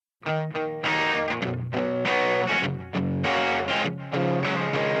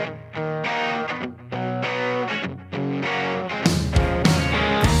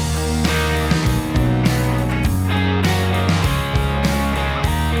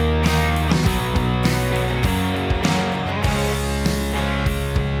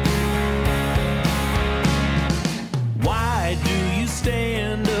Why do you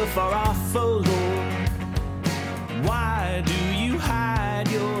stand afar off, O Lord? Why do you hide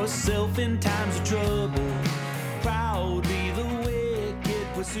yourself in times of trouble? Proudly the wicked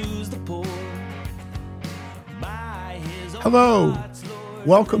pursues the poor. By his own Hello. thoughts, Lord,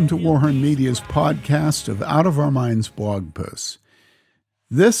 Welcome to Warhorn Media's podcast of Out of Our Minds blog posts.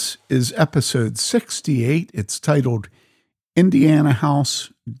 This is episode 68. It's titled Indiana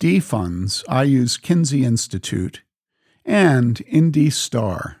House Defunds IU's Kinsey Institute and Indy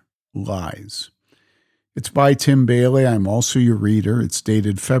Star Lies. It's by Tim Bailey. I'm also your reader. It's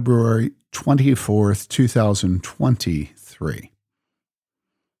dated February 24th, 2023.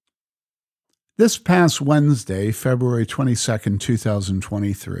 This past Wednesday, February 22nd,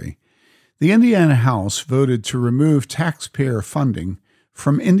 2023, the Indiana House voted to remove taxpayer funding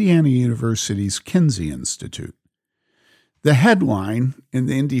from Indiana University's Kinsey Institute. The headline in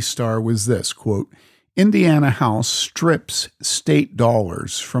the Indy Star was this, quote, Indiana House strips state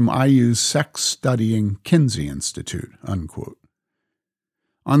dollars from IU's sex-studying Kinsey Institute, unquote.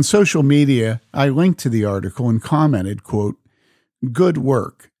 On social media, I linked to the article and commented, quote, good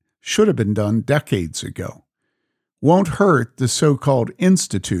work, should have been done decades ago. Won't hurt the so-called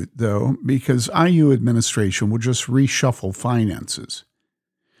institute, though, because IU administration will just reshuffle finances.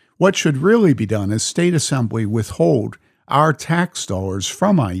 What should really be done is State Assembly withhold our tax dollars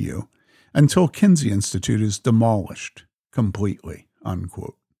from IU until Kinsey Institute is demolished completely,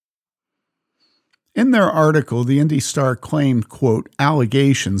 unquote. In their article, the Indy Star claimed, quote,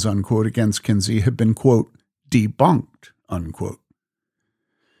 allegations, unquote, against Kinsey have been, quote, debunked, unquote.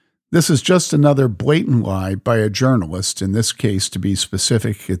 This is just another blatant lie by a journalist. In this case, to be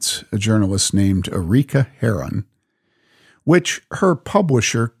specific, it's a journalist named Erika Heron, which her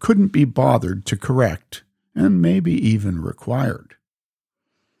publisher couldn't be bothered to correct and maybe even required.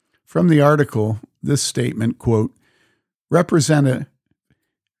 From the article, this statement, quote, Representative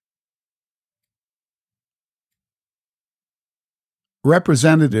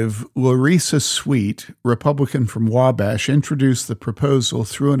Larissa Sweet, Republican from Wabash, introduced the proposal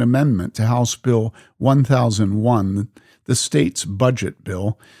through an amendment to House Bill 1001, the state's budget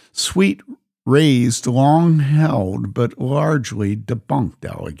bill. Sweet raised long-held but largely debunked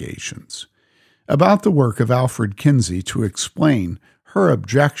allegations about the work of Alfred Kinsey to explain her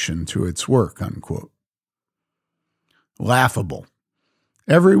objection to its work, unquote. Laughable.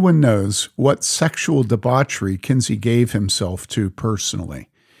 Everyone knows what sexual debauchery Kinsey gave himself to personally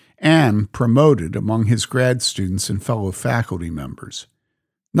and promoted among his grad students and fellow faculty members.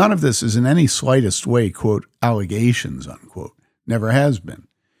 None of this is in any slightest way, quote, allegations, unquote. Never has been.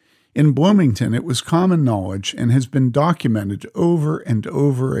 In Bloomington, it was common knowledge and has been documented over and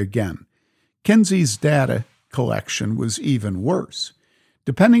over again. Kinsey's data collection was even worse,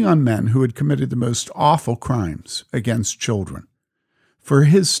 depending on men who had committed the most awful crimes against children. For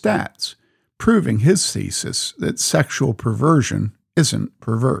his stats, proving his thesis that sexual perversion isn't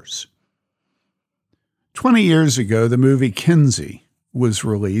perverse. 20 years ago, the movie Kinsey was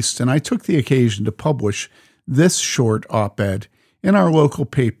released, and I took the occasion to publish this short op-ed in our local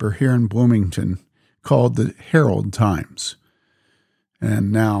paper here in Bloomington called the Herald Times.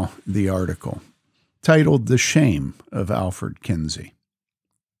 And now the article, titled The Shame of Alfred Kinsey.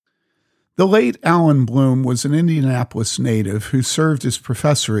 The late Alan Bloom was an Indianapolis native who served as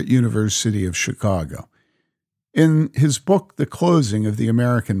professor at University of Chicago. In his book, The Closing of the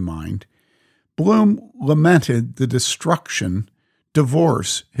American Mind, Bloom lamented the destruction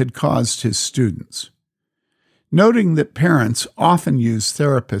divorce had caused his students. Noting that parents often use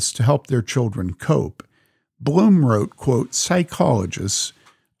therapists to help their children cope, Bloom wrote, quote, psychologists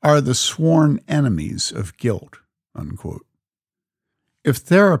are the sworn enemies of guilt, unquote. If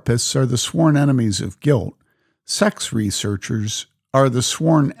therapists are the sworn enemies of guilt, sex researchers are the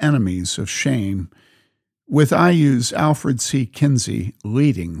sworn enemies of shame, with IU's Alfred C. Kinsey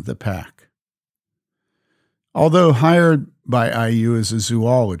leading the pack. Although hired by IU as a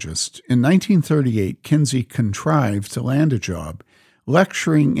zoologist, in 1938 Kinsey contrived to land a job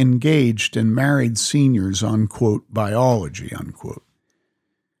lecturing engaged and married seniors on, quote, biology, unquote.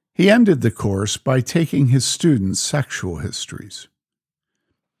 He ended the course by taking his students' sexual histories.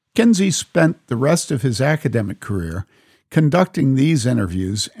 Kinsey spent the rest of his academic career conducting these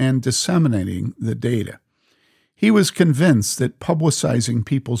interviews and disseminating the data. He was convinced that publicizing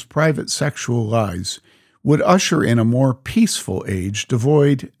people's private sexual lives would usher in a more peaceful age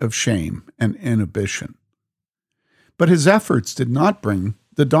devoid of shame and inhibition. But his efforts did not bring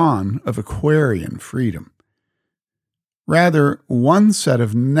the dawn of Aquarian freedom. Rather, one set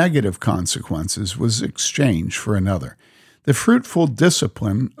of negative consequences was exchanged for another. The fruitful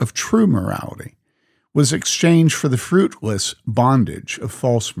discipline of true morality was exchanged for the fruitless bondage of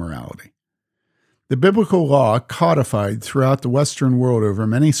false morality. The biblical law codified throughout the Western world over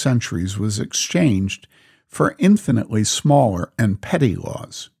many centuries was exchanged for infinitely smaller and petty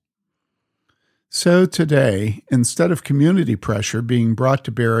laws. So today, instead of community pressure being brought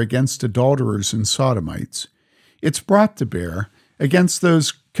to bear against adulterers and sodomites, it's brought to bear against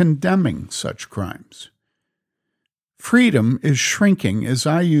those condemning such crimes. Freedom is shrinking as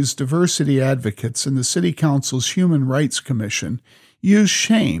IU's diversity advocates and the City Council's Human Rights Commission use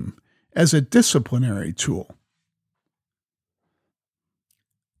shame as a disciplinary tool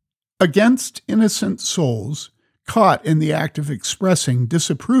against innocent souls caught in the act of expressing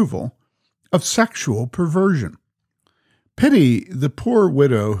disapproval of sexual perversion. Pity the poor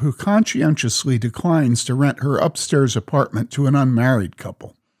widow who conscientiously declines to rent her upstairs apartment to an unmarried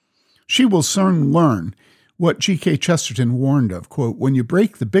couple. She will soon learn what G.K. Chesterton warned of, quote, "When you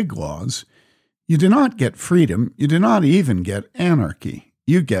break the big laws, you do not get freedom, you do not even get anarchy,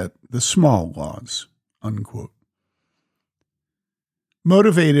 you get the small laws," unquote.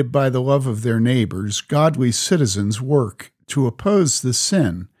 Motivated by the love of their neighbors, godly citizens work to oppose the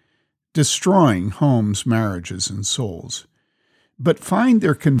sin, destroying homes, marriages, and souls, but find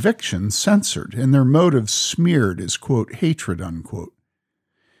their convictions censored and their motives smeared as, quote, hatred, unquote.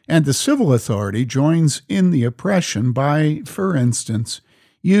 And the civil authority joins in the oppression by, for instance,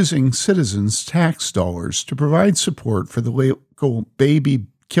 using citizens' tax dollars to provide support for the local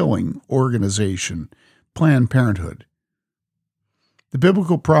baby-killing organization, Planned Parenthood. The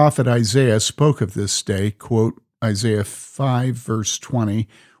biblical prophet Isaiah spoke of this day, quote, Isaiah 5, verse 20,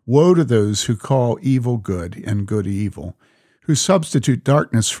 "Woe to those who call evil good and good evil, who substitute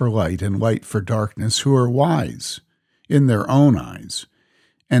darkness for light and light for darkness, who are wise in their own eyes,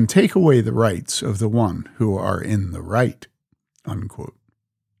 and take away the rights of the one who are in the right," unquote.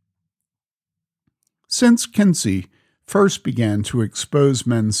 Since Kinsey first began to expose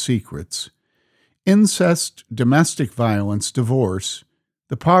men's secrets, incest, domestic violence, divorce,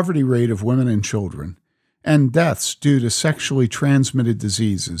 the poverty rate of women and children, and deaths due to sexually transmitted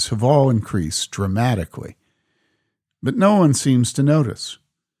diseases have all increased dramatically. But no one seems to notice.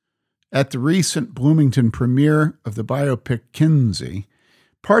 At the recent Bloomington premiere of the biopic Kinsey,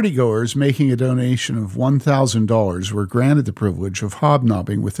 partygoers making a donation of $1,000 were granted the privilege of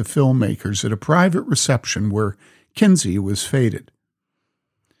hobnobbing with the filmmakers at a private reception where Kinsey was feted.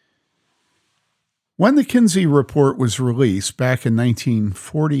 When the Kinsey Report was released back in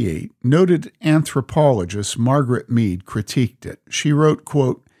 1948, noted anthropologist Margaret Mead critiqued it. She wrote,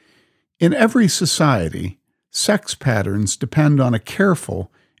 quote, "In every society, sex patterns depend on a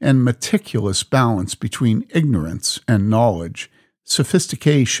careful and meticulous balance between ignorance and knowledge,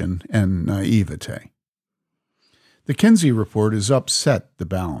 sophistication and naivete. The Kinsey Report has upset the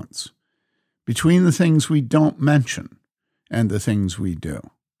balance between the things we don't mention and the things we do.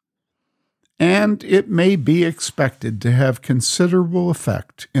 And it may be expected to have considerable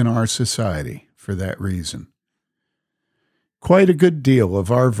effect in our society for that reason. Quite a good deal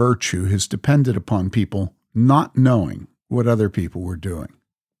of our virtue has depended upon people not knowing what other people were doing.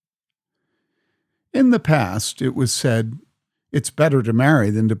 In the past, it was said, it's better to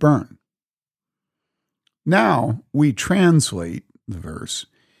marry than to burn. Now we translate the verse,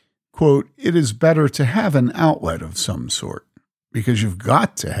 quote, it is better to have an outlet of some sort, because you've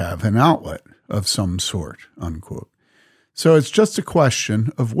got to have an outlet of some sort, unquote. So it's just a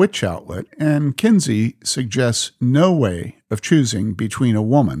question of which outlet, and Kinsey suggests no way of choosing between a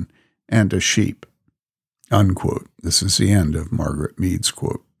woman and a sheep, unquote. This is the end of Margaret Mead's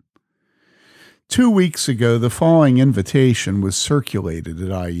quote. 2 weeks ago, the following invitation was circulated at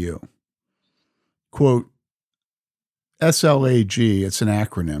IU. Quote, SLAG, it's an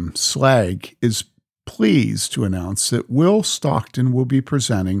acronym, SLAG, is pleased to announce that Will Stockton will be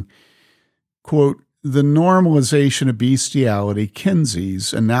presenting, quote, The Normalization of Bestiality,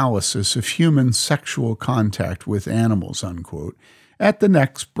 Kinsey's Analysis of Human Sexual Contact with Animals, unquote, at the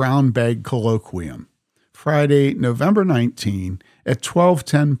next Brown Bag Colloquium, Friday, November 19, at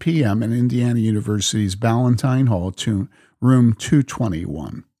 12:10 p.m. in Indiana University's Ballantine Hall, room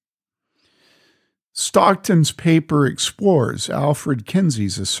 221. Stockton's paper explores Alfred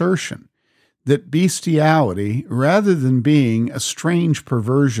Kinsey's assertion that bestiality, rather than being a strange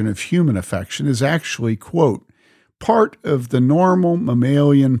perversion of human affection, is actually, quote, part of the normal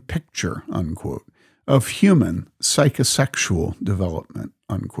mammalian picture, unquote, of human psychosexual development,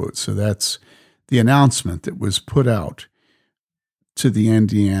 unquote. So that's the announcement that was put out to the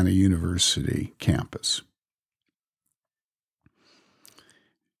Indiana University campus.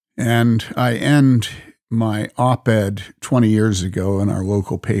 And I end my op-ed 20 years ago in our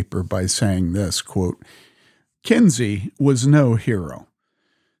local paper by saying this, quote, Kinsey was no hero.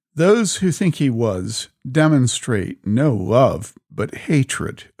 Those who think he was demonstrate no love but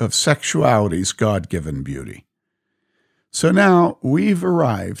hatred of sexuality's God-given beauty. So now we've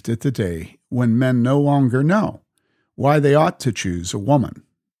arrived at the day when men no longer know why they ought to choose a woman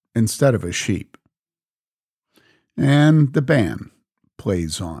instead of a sheep. And the band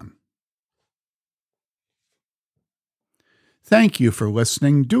plays on. Thank you for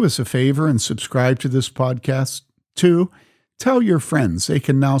listening. Do us a favor and subscribe to this podcast. 2, tell your friends they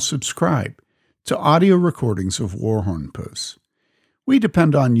can now subscribe to audio recordings of Warhorn posts. We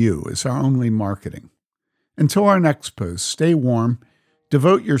depend on you as our only marketing. Until our next post, stay warm,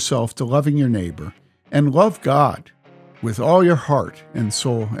 devote yourself to loving your neighbor, and love God with all your heart and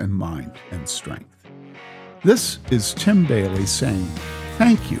soul and mind and strength. This is Tim Bayly saying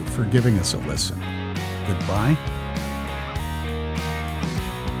thank you for giving us a listen. Goodbye.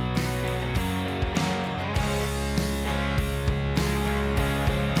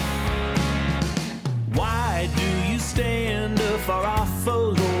 Why do you stand afar off, O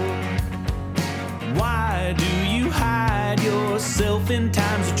Lord? Why do you hide yourself in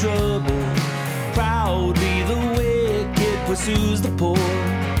times of trouble? Proudly the wicked pursues the poor.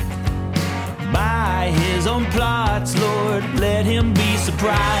 By his own plots, Lord, let him be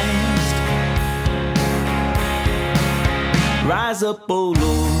surprised. Rise up, O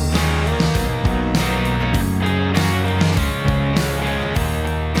Lord.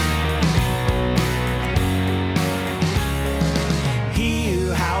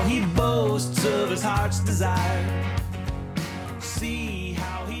 Hear how he boasts of his heart's desire.